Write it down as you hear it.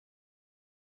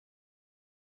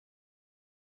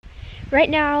Right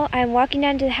now, I'm walking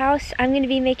down to the house. I'm going to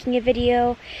be making a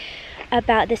video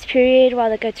about this period while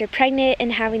the goats are pregnant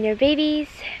and having their babies.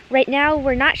 Right now,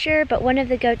 we're not sure, but one of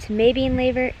the goats may be in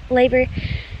labor.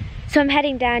 So I'm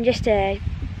heading down just to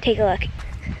take a look.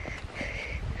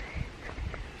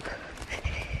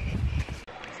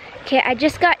 Okay, I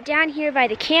just got down here by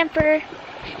the camper,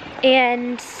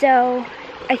 and so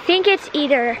I think it's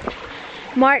either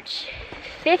March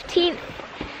 15th,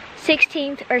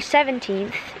 16th, or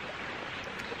 17th.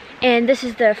 And this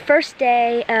is the first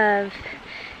day of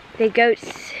the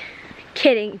goats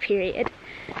kidding period.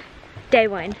 Day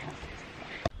 1.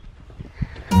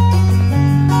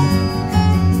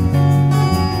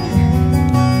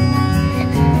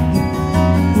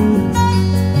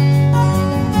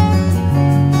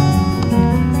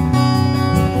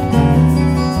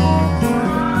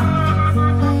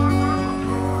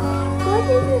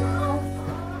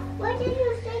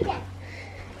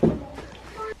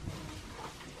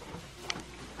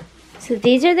 So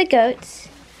these are the goats.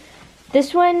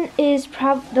 This one is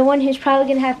the one who's probably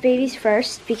going to have babies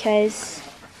first because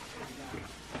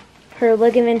her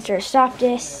ligaments are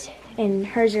softest and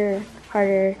hers are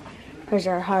harder. Hers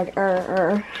are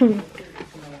harder.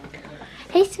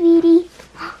 Hey, sweetie.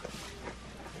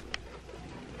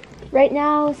 Right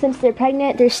now, since they're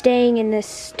pregnant, they're staying in this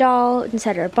stall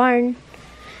inside our barn.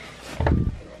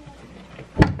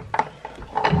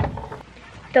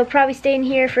 They'll probably stay in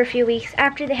here for a few weeks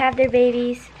after they have their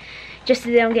babies, just so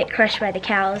they don't get crushed by the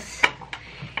cows,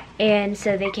 and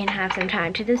so they can have some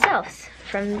time to themselves,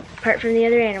 apart from the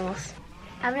other animals.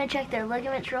 I'm gonna check their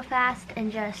ligaments real fast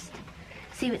and just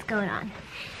see what's going on.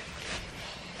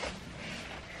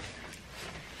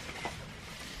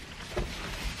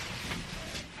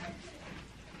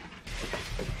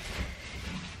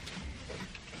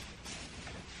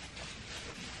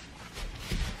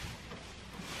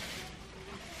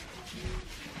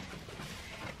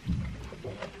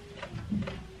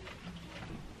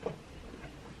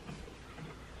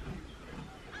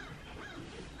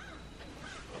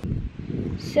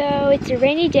 So it's a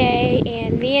rainy day,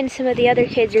 and me and some of the other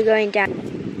kids are going down.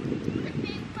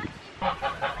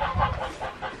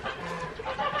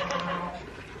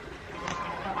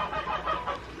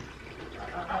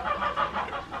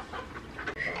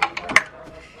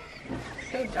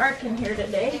 So dark in here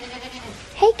today.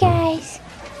 Hey guys!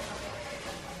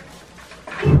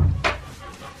 I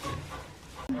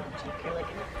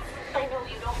know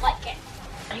you don't like it.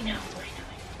 I know.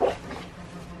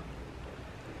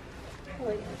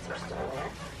 Are still there.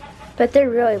 But they're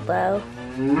really low.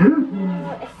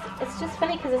 It's just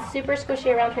funny because it's super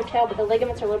squishy around her tail, but the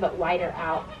ligaments are a little bit wider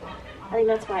out. I think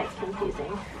that's why it's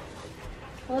confusing.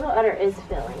 The little udder is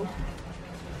filling.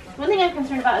 One thing I'm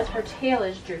concerned about is her tail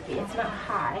is droopy. It's not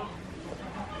high.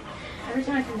 Every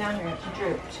time I come down here, it's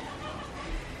drooped.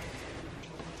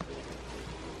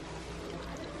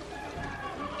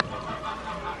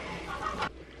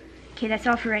 Okay, that's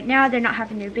all for right now. They're not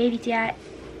having their babies yet,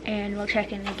 and we'll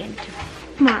check in again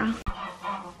tomorrow.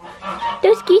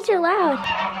 Those geese are loud.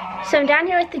 So I'm down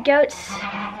here with the goats.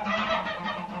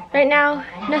 Right now,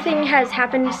 nothing has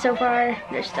happened so far.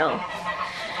 They're still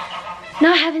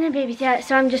not having their babies yet,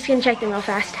 so I'm just gonna check them real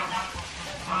fast.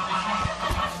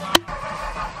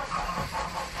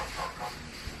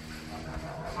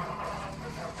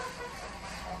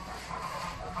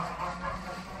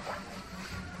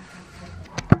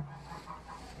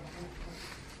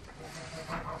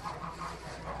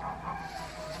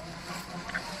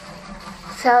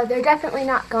 So they're definitely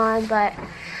not gone, but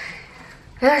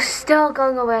they're still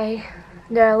going away.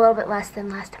 They're a little bit less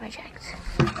than last time I checked.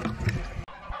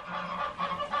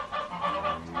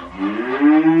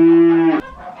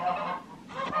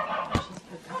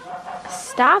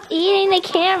 Stop eating the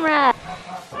camera!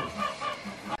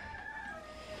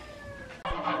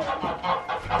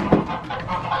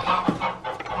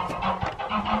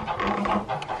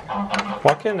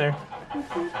 Walk in there.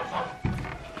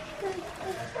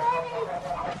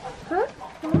 Huh?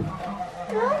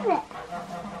 Love it.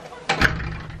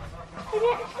 I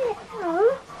didn't see it.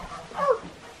 Oh.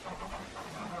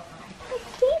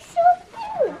 He's so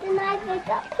cute. Can I pick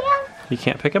up him? You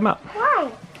can't pick him up. Why?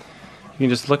 You can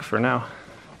just look for now.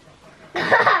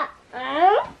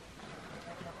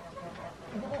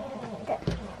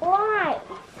 Why?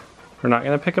 We're not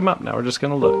going to pick him up now. We're just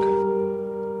going to look.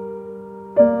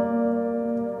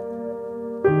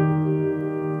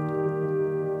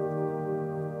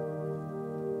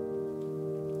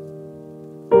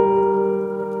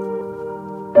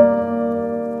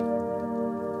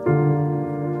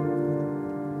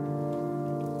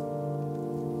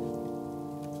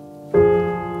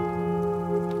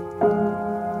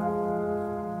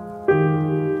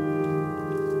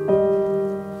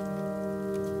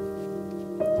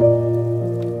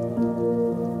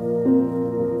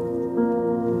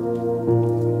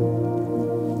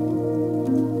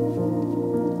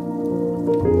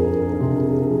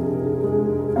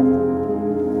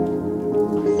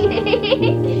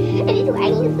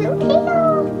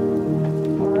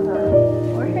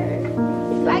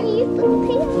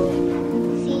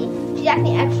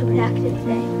 acting extra productive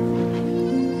today.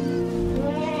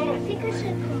 I think I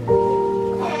should.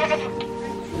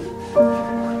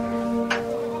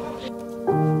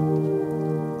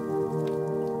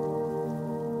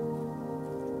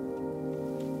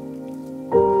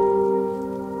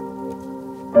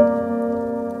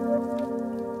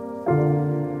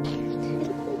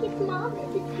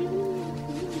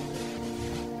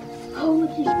 Oh,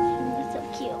 he's so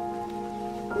cute.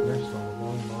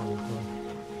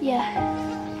 Yeah.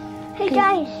 Hey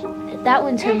guys. That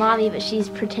one's her mommy, but she's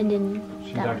pretending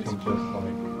that one's. Just like.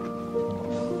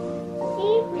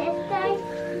 See this guy?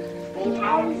 He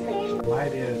always My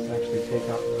idea is to actually take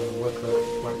out what the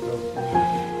white girl's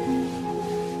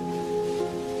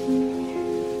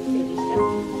Baby stuff.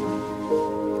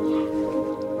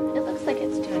 It looks like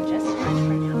it's doing just fine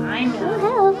for now. I know. Oh,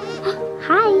 hello.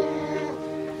 Hi.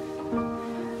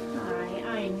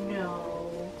 I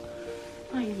know.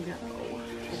 I know.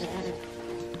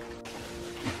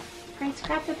 Grace,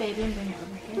 grab the baby and bring it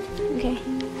over here. Okay.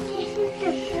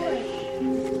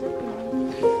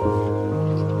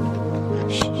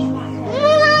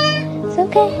 It's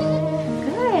okay.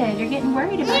 Good. You're getting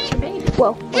worried about your baby.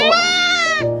 Whoa. Put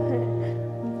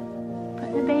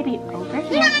the baby over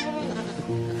here.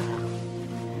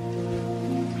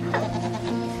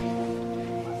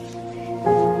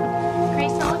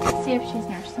 Grace, I'll look and see if she's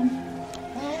nursing.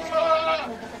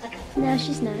 No,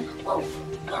 she's not.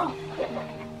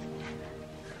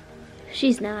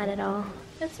 She's not at all.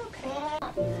 It's okay.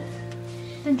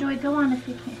 Then Joy, go on if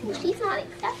you can. She's not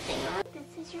accepting us.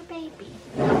 This is your baby.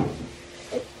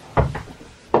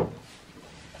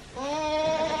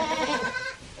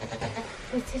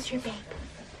 This is your baby.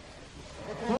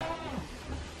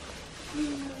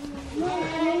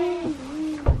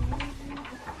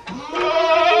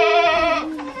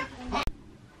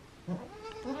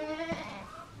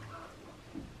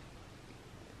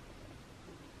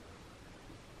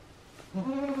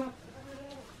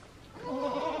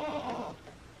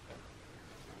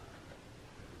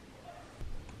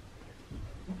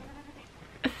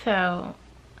 So,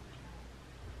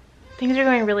 things are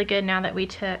going really good now that we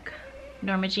took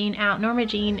Norma Jean out. Norma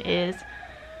Jean is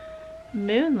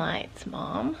Moonlight's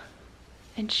mom,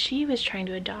 and she was trying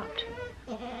to adopt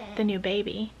the new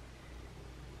baby.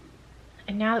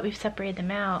 And now that we've separated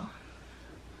them out,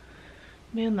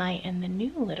 Moonlight and the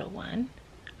new little one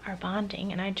are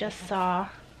bonding, and I just saw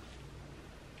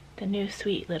the new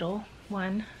sweet little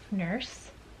one nurse,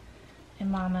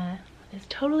 and Mama is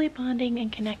totally bonding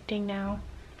and connecting now.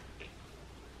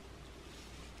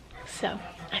 So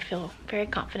I feel very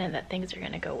confident that things are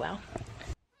going to go well.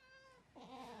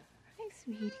 Hi,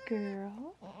 sweet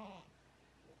girl.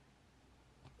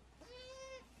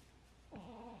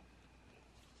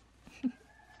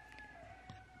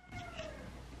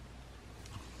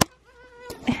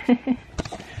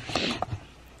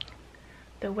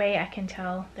 The way I can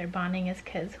tell they're bonding is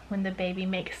because when the baby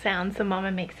makes sounds, the mama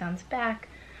makes sounds back.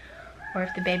 Or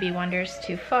if the baby wanders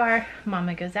too far,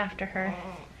 mama goes after her.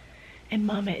 And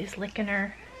mama is licking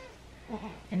her.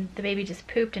 And the baby just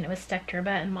pooped and it was stuck to her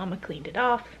butt and mama cleaned it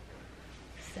off.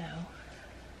 So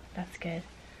that's good.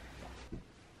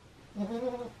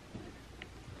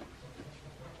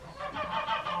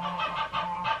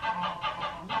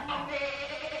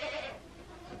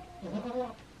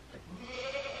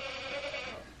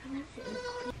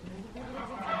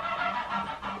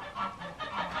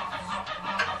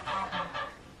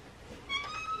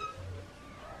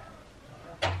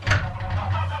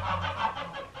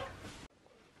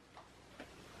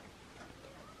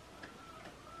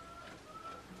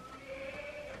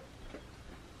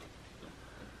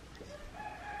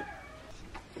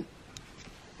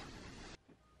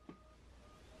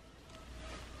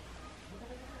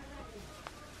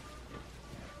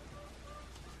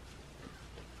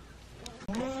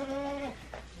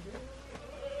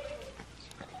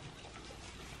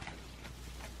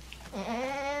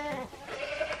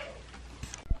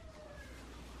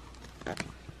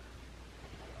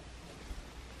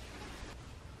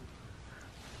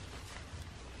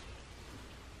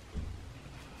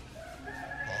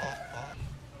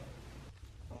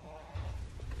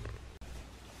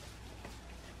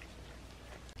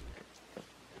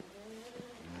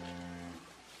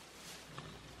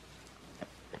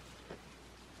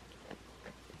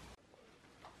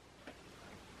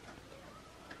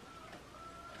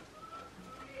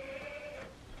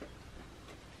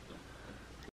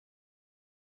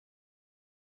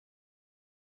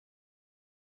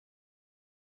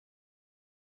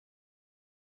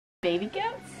 Baby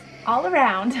goats all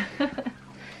around.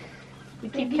 We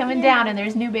keep coming down and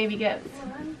there's new baby goats.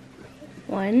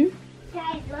 One.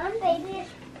 Guys, one baby is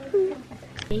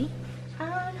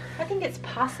I think it's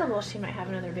possible she might have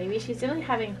another baby. She's definitely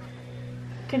having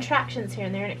contractions here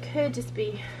and there, and it could just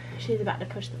be she's about to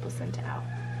push the placenta out.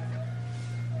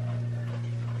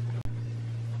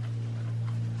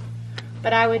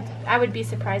 But I would be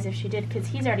surprised if she did, because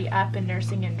he's already up and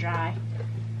nursing and dry.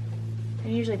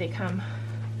 And usually they come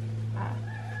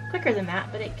quicker than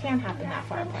that, but it can happen that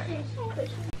far apart.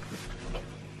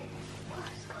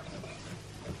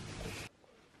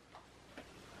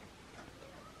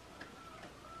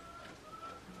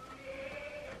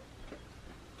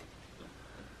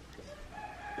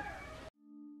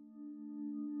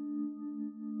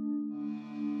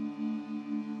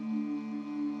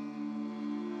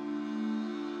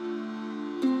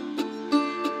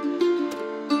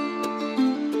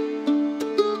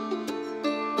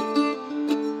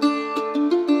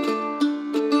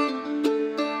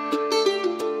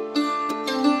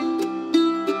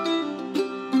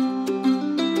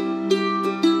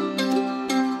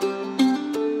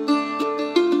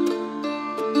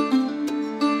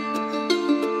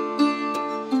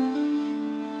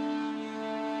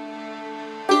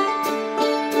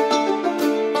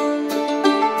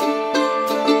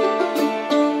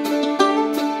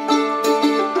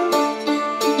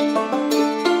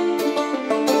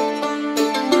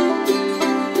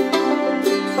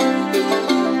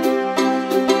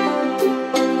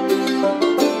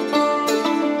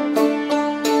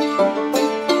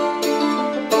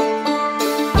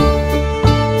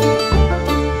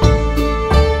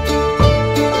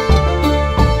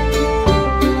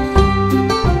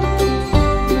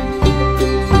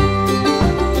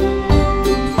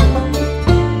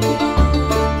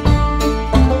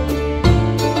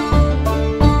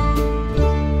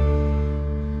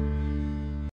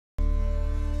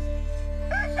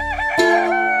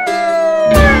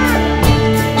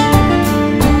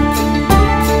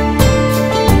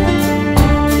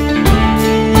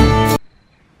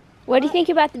 What do you think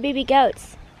about the baby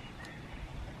goats?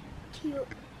 Cute.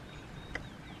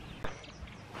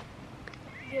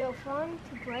 They're fun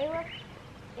to play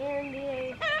with, and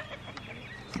they...